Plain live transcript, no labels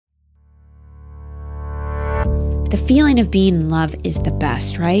The feeling of being in love is the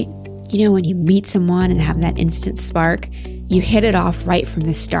best, right? You know, when you meet someone and have that instant spark, you hit it off right from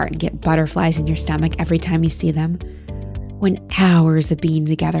the start and get butterflies in your stomach every time you see them. When hours of being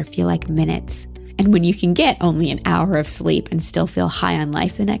together feel like minutes, and when you can get only an hour of sleep and still feel high on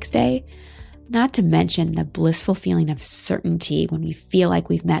life the next day. Not to mention the blissful feeling of certainty when we feel like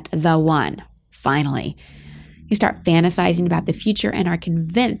we've met the one, finally. You start fantasizing about the future and are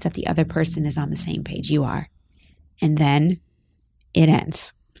convinced that the other person is on the same page you are. And then it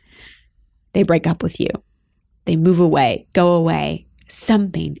ends. They break up with you. They move away, go away.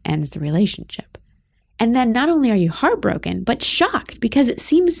 Something ends the relationship. And then not only are you heartbroken, but shocked because it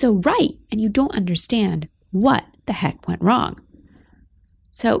seems so right and you don't understand what the heck went wrong.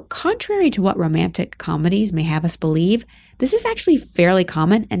 So contrary to what romantic comedies may have us believe, this is actually fairly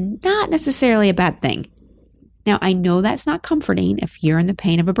common and not necessarily a bad thing. Now, I know that's not comforting if you're in the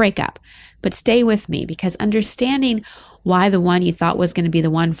pain of a breakup, but stay with me because understanding why the one you thought was going to be the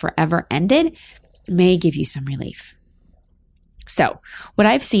one forever ended may give you some relief. So, what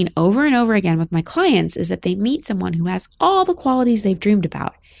I've seen over and over again with my clients is that they meet someone who has all the qualities they've dreamed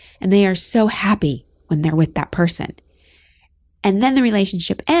about, and they are so happy when they're with that person. And then the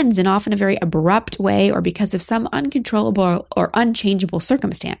relationship ends in often a very abrupt way or because of some uncontrollable or unchangeable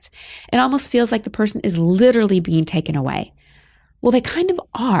circumstance. It almost feels like the person is literally being taken away. Well, they kind of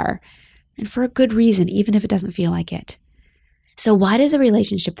are, and for a good reason, even if it doesn't feel like it. So why does a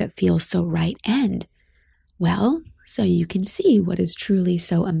relationship that feels so right end? Well, so you can see what is truly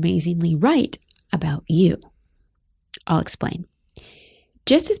so amazingly right about you. I'll explain.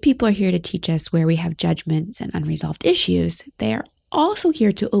 Just as people are here to teach us where we have judgments and unresolved issues, they are also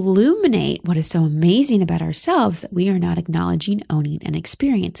here to illuminate what is so amazing about ourselves that we are not acknowledging, owning, and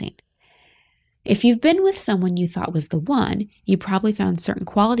experiencing. If you've been with someone you thought was the one, you probably found certain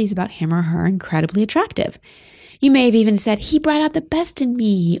qualities about him or her incredibly attractive. You may have even said, he brought out the best in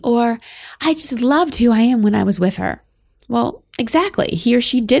me, or I just loved who I am when I was with her. Well, exactly. He or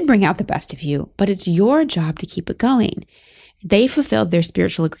she did bring out the best of you, but it's your job to keep it going. They fulfilled their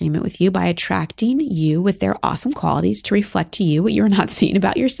spiritual agreement with you by attracting you with their awesome qualities to reflect to you what you're not seeing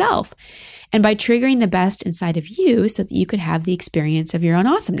about yourself, and by triggering the best inside of you so that you could have the experience of your own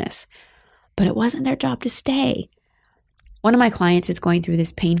awesomeness. But it wasn't their job to stay. One of my clients is going through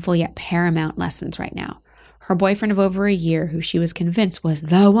this painful yet paramount lessons right now. Her boyfriend of over a year, who she was convinced was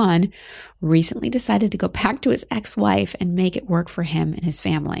the one, recently decided to go back to his ex-wife and make it work for him and his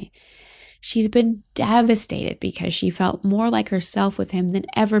family. She's been devastated because she felt more like herself with him than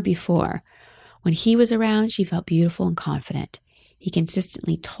ever before. When he was around, she felt beautiful and confident. He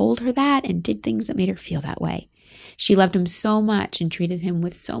consistently told her that and did things that made her feel that way. She loved him so much and treated him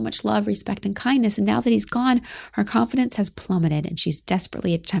with so much love, respect, and kindness. And now that he's gone, her confidence has plummeted and she's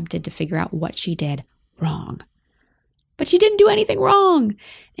desperately attempted to figure out what she did wrong. But she didn't do anything wrong.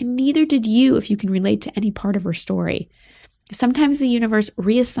 And neither did you if you can relate to any part of her story. Sometimes the universe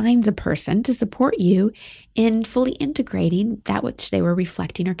reassigns a person to support you in fully integrating that which they were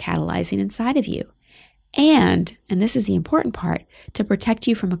reflecting or catalyzing inside of you. And this is the important part, to protect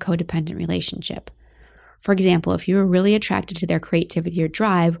you from a codependent relationship. For example, if you were really attracted to their creativity or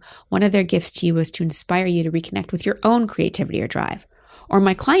drive, one of their gifts to you was to inspire you to reconnect with your own creativity or drive. Or in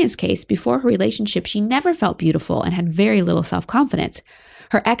my client's case, before her relationship, she never felt beautiful and had very little self-confidence.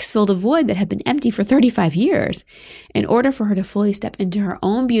 Her ex filled a void that had been empty for 35 years. In order for her to fully step into her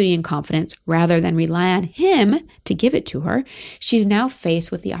own beauty and confidence, rather than rely on him to give it to her, she's now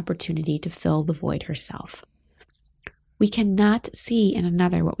faced with the opportunity to fill the void herself. We cannot see in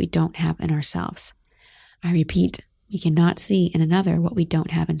another what we don't have in ourselves. I repeat, we cannot see in another what we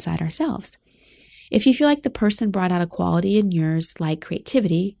don't have inside ourselves. If you feel like the person brought out a quality in yours like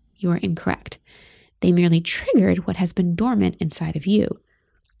creativity, you are incorrect. They merely triggered what has been dormant inside of you.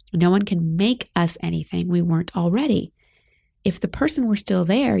 No one can make us anything we weren't already. If the person were still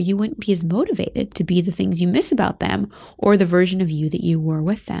there, you wouldn't be as motivated to be the things you miss about them or the version of you that you were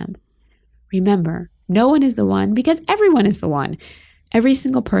with them. Remember, no one is the one because everyone is the one. Every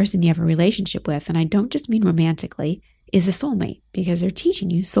single person you have a relationship with, and I don't just mean romantically, is a soulmate because they're teaching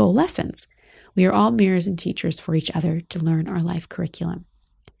you soul lessons. We are all mirrors and teachers for each other to learn our life curriculum.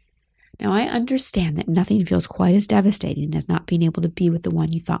 Now, I understand that nothing feels quite as devastating as not being able to be with the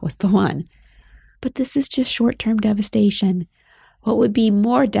one you thought was the one. But this is just short-term devastation. What would be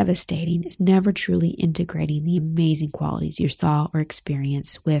more devastating is never truly integrating the amazing qualities you saw or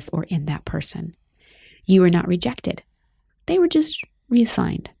experienced with or in that person. You were not rejected. They were just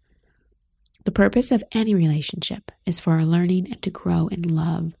reassigned. The purpose of any relationship is for our learning and to grow in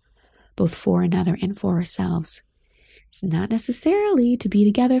love, both for another and for ourselves. It's not necessarily to be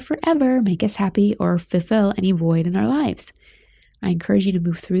together forever, make us happy, or fulfill any void in our lives. I encourage you to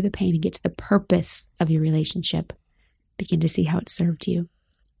move through the pain and get to the purpose of your relationship. Begin to see how it served you.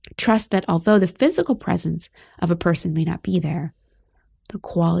 Trust that although the physical presence of a person may not be there, the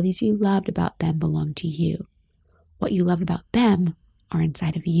qualities you loved about them belong to you. What you love about them are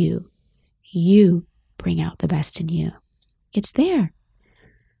inside of you. You bring out the best in you. It's there.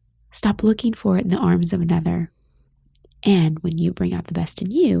 Stop looking for it in the arms of another. And when you bring out the best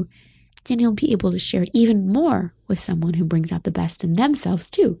in you, then you'll be able to share it even more with someone who brings out the best in themselves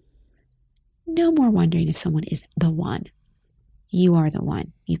too. No more wondering if someone is the one. You are the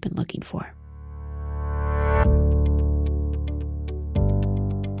one you've been looking for.